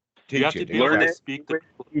teach you have to be able to speak the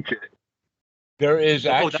teach it. There is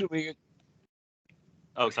actually.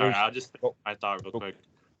 Oh, sorry. I'll just I thought real quick.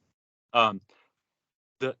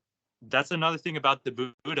 That's another thing about the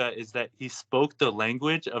Buddha, is that he spoke the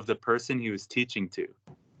language of the person he was teaching to.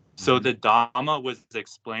 So the Dhamma was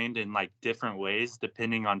explained in like different ways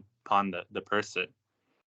depending upon the person.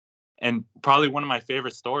 And probably one of my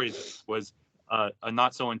favorite stories was a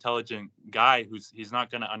not so intelligent guy he's not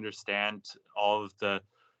going to understand all of the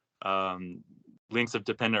links of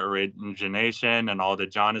dependent origination and all the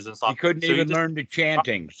jhanas and stuff. He couldn't even learn the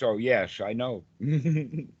chanting. So yes, I know.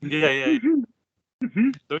 Yeah.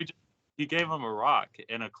 So he gave him a rock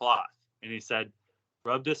and a cloth, and he said,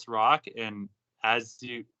 rub this rock, and as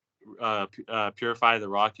you purify the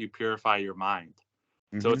rock, you purify your mind.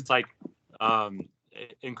 So it's like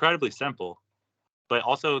incredibly simple, but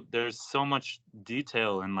also there's so much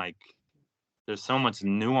detail and like there's so much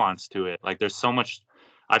nuance to it. Like there's so much.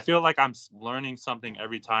 I feel like I'm learning something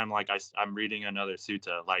every time. Like I'm reading another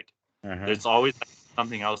sutta. Like there's always like,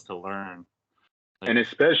 something else to learn. Like, and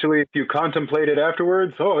especially if you contemplate it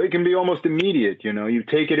afterwards, it can be almost immediate. You know, you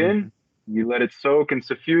take it in, you let it soak and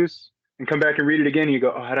suffuse, and come back and read it again. And you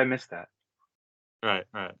go, how'd I miss that? Right.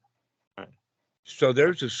 So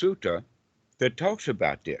there's a sutta that talks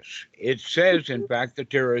about this. It says, in fact,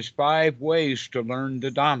 that there is 5 ways to learn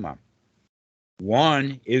the Dhamma.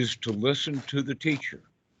 One is to listen to the teacher.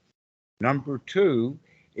 Number 2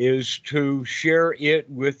 is to share it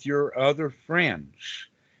with your other friends.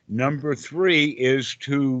 Number 3 is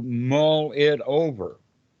to mull it over.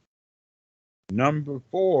 Number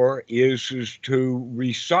 4 is to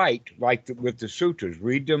recite, like with the sutras,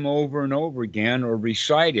 read them over and over again, or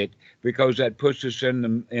recite it, because that puts us in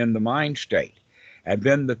the mind state. And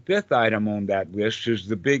then the 5th item on that list is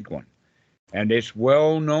the big one, and it's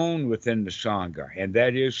well known within the Sangha, and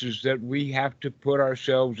that is that we have to put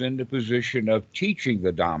ourselves in the position of teaching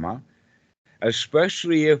the Dhamma,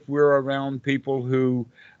 especially if we're around people who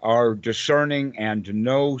are discerning and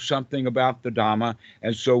know something about the Dhamma,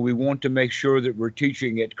 and so we want to make sure that we're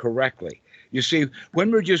teaching it correctly. You see,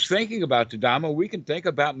 when we're just thinking about the Dhamma, we can think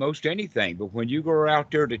about most anything, but when you go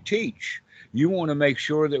out there to teach, you want to make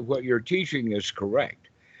sure that what you're teaching is correct.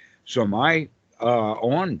 So my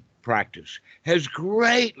on practice has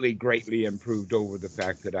greatly improved over the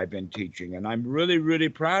fact that I've been teaching, and I'm really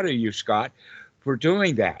proud of you, Scott, for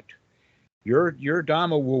doing that. Your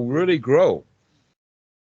Dhamma will really grow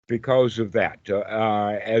because of that,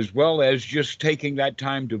 as well as just taking that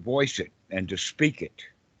time to voice it and to speak it.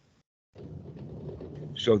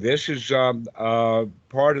 So this is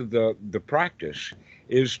part of the practice,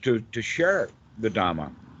 is to share the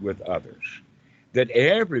Dhamma with others, that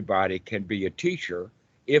everybody can be a teacher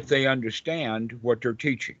if they understand what they're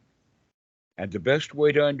teaching. And the best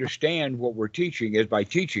way to understand what we're teaching is by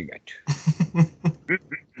teaching it.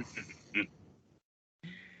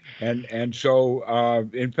 And so,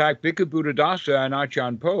 in fact, Bhikkhu Buddhadasa and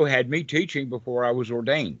Achan Po had me teaching before I was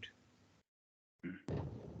ordained.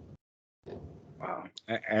 Wow.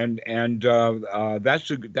 And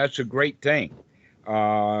that's a great thing,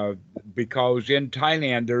 because in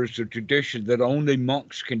Thailand there's a tradition that only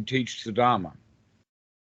monks can teach the Dhamma.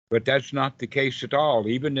 But that's not the case at all.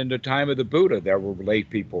 Even in the time of the Buddha, there were lay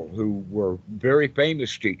people who were very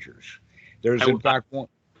famous teachers. There's in fact one.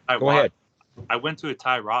 Go ahead. I went to a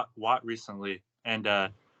Thai Wat recently, and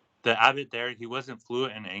the abbot there, he wasn't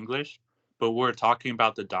fluent in English, but we're talking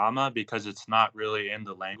about the Dhamma because it's not really in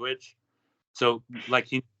the language. So like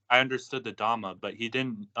I understood the Dhamma, but he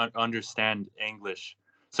didn't understand English.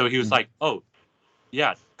 So he was like, "Oh,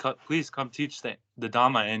 yeah, please come teach the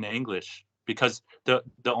Dhamma in English," because the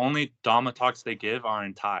only Dhamma talks they give are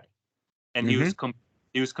in Thai, and he was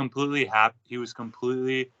completely happy. He was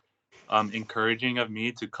completely encouraging of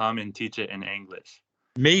me to come and teach it in English.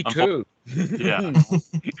 Me too. Yeah.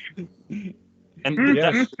 And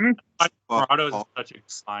Yes. Colorado is such a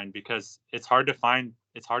sign because it's hard to find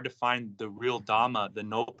the real Dhamma, the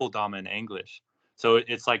noble Dhamma in English. So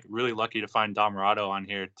it's like really lucky to find Dhammarato on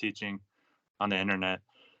here teaching on the internet.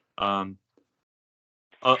 A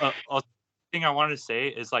thing I wanted to say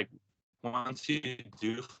is like once you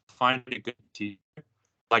do find a good teacher,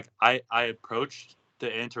 like I approached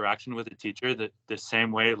the interaction with the teacher the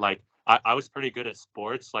same way. Like I was pretty good at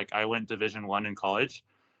sports. Like I went Division I in college.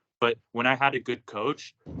 But when I had a good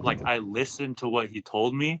coach, like I listened to what he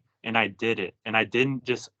told me and I did it. And I didn't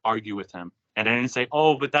just argue with him. And I didn't say,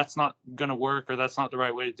 "Oh, but that's not going to work," or "That's not the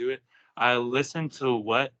right way to do it." I listened to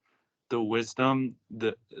what the wisdom,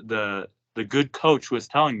 the good coach was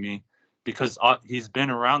telling me because he's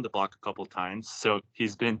been around the block a couple times. So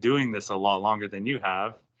he's been doing this a lot longer than you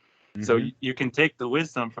have. So you can take the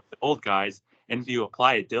wisdom from the old guys, and if you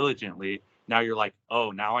apply it diligently, now you're like,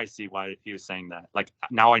 "Oh, now I see why he was saying that. Like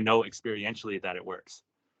now I know experientially that it works."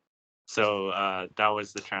 So that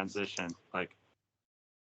was the transition. Like,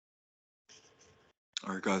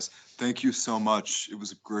 All right, guys. Thank you so much. It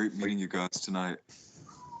was great meeting you guys tonight.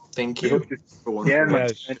 Thank We you. hope to see you again.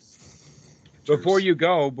 Yes. Before you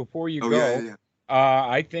go, Yeah.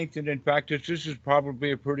 I think that in fact this is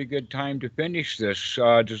probably a pretty good time to finish this.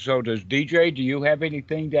 So does DJ, do you have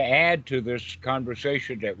anything to add to this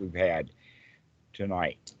conversation that we've had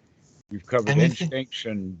tonight? We've covered Anything? instincts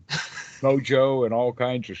and mojo and all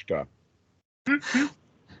kinds of stuff.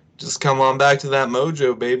 Just come on back to that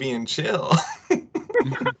mojo, baby, and chill.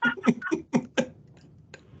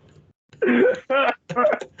 I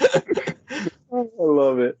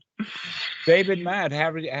love it. David, Matt,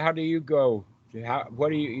 how do you go? What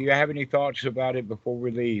do you have any thoughts about it before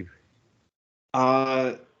we leave?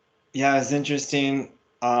 Yeah, it's interesting.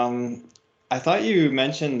 I thought you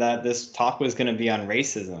mentioned that this talk was going to be on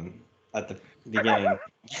racism at the beginning.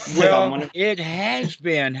 Well, it has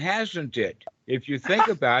been, hasn't it? If you think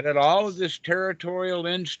about it, all of this territorial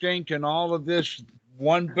instinct and all of this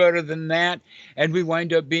one better than that, and we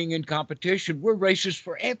wind up being in competition. We're racist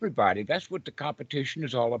for everybody. That's what the competition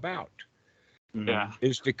is all about. yeah.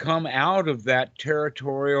 Is to come out of that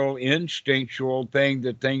territorial instinctual thing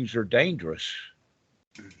that things are dangerous.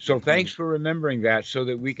 So thanks for remembering that so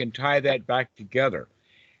that we can tie that back together.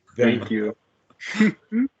 Thank you.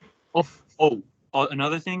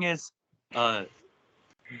 Another thing is the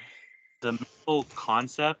mental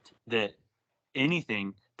concept that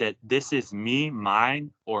anything that this is me,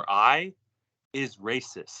 mine, or I is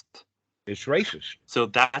racist. It's racist. So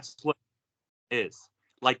that's what it is.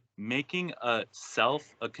 Like making a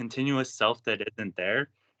continuous self that isn't there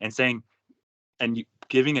and saying, and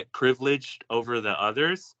giving it privileged over the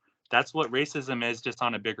others. That's what racism is, just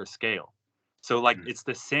on a bigger scale. So like, it's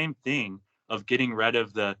the same thing of getting rid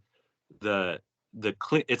of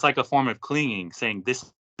it's like a form of clinging, saying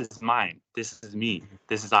this is mine, this is me,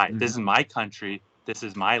 this is I, this is my country, this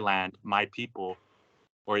is my land, my people,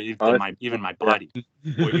 or even my body,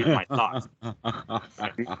 or even my thoughts.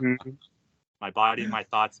 My body, my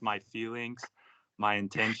thoughts, my feelings, my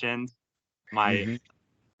intentions, my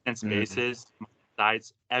spaces, my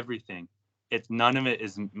sides, everything. None of it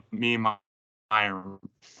is me,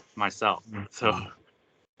 myself. So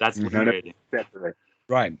that's liberating.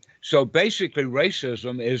 Right. So basically,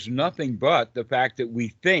 racism is nothing but the fact that we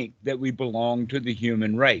think that we belong to the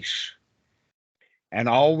human race. And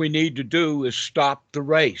all we need to do is stop the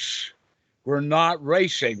race. We're not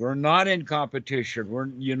racing. We're not in competition.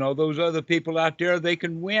 Those other people out there, they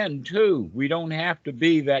can win too. We don't have to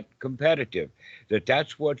be that competitive.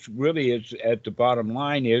 That's what's really is at the bottom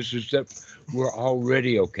line is that we're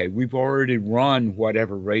already okay. We've already run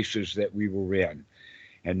whatever races that we were in.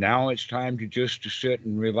 And now it's time to sit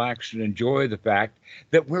and relax and enjoy the fact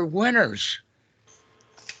that we're winners.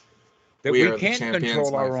 That we can't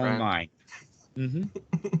control our own mind.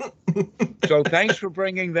 So thanks for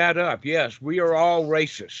bringing that up. Yes, we are all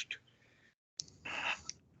racist.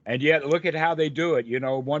 And yet look at how they do it.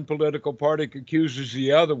 One political party accuses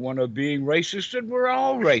the other one of being racist, and we're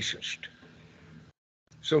all racist.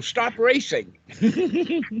 So stop racing.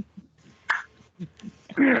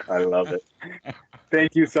 I love it.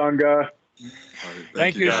 Thank you, Sangha. All right,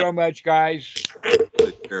 Thank you guys. so much, guys.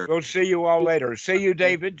 Take care. We'll see you all later. See you,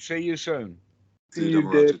 David. See you soon. See you,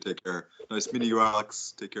 Dhamaraja. Take care. Nice meeting you,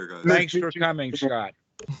 Alex. Take care, guys. Thanks for coming, Scott.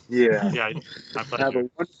 Yeah. Yeah, my Have pleasure. a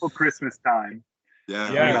wonderful Christmas time.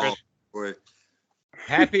 Yeah. Yes. Boy.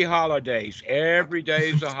 Happy holidays. Every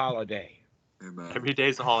day's a holiday. Amen. Every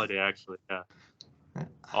day's a holiday, actually. Yeah.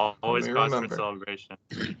 Always Let me cause for remember. celebration.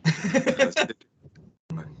 Guys, take care.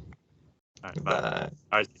 All right, bye. Bye.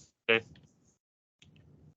 All right, stay.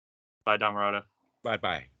 Bye, Damarada.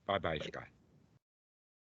 Bye-bye. Bye-bye, Scott.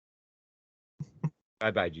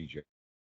 Bye-bye, DJ.